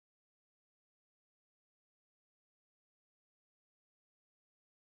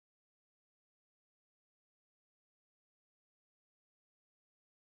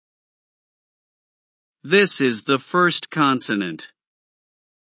This is the first consonant.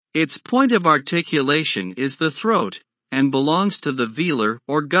 Its point of articulation is the throat, and belongs to the velar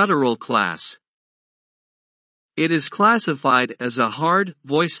or guttural class. It is classified as a hard,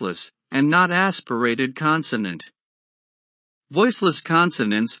 voiceless, and not aspirated consonant. Voiceless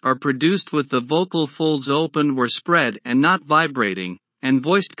consonants are produced with the vocal folds open or spread and not vibrating, and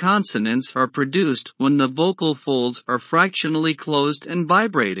voiced consonants are produced when the vocal folds are fractionally closed and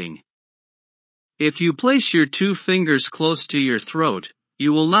vibrating. If you place your 2 fingers close to your throat,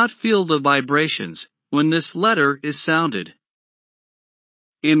 you will not feel the vibrations when this letter is sounded.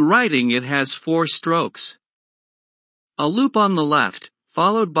 In writing, it has 4 strokes. A loop on the left,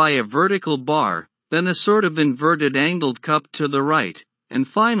 followed by a vertical bar, then a sort of inverted angled cup to the right, and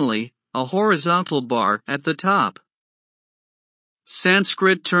finally, a horizontal bar at the top.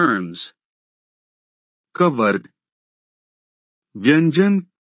 Sanskrit terms. Kavarg. व्यंजन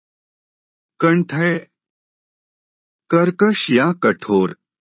कंठ है, कर्कश या कठोर.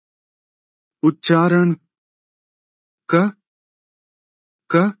 उच्चारण क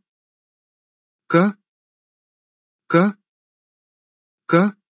क क क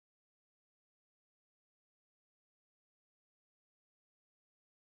क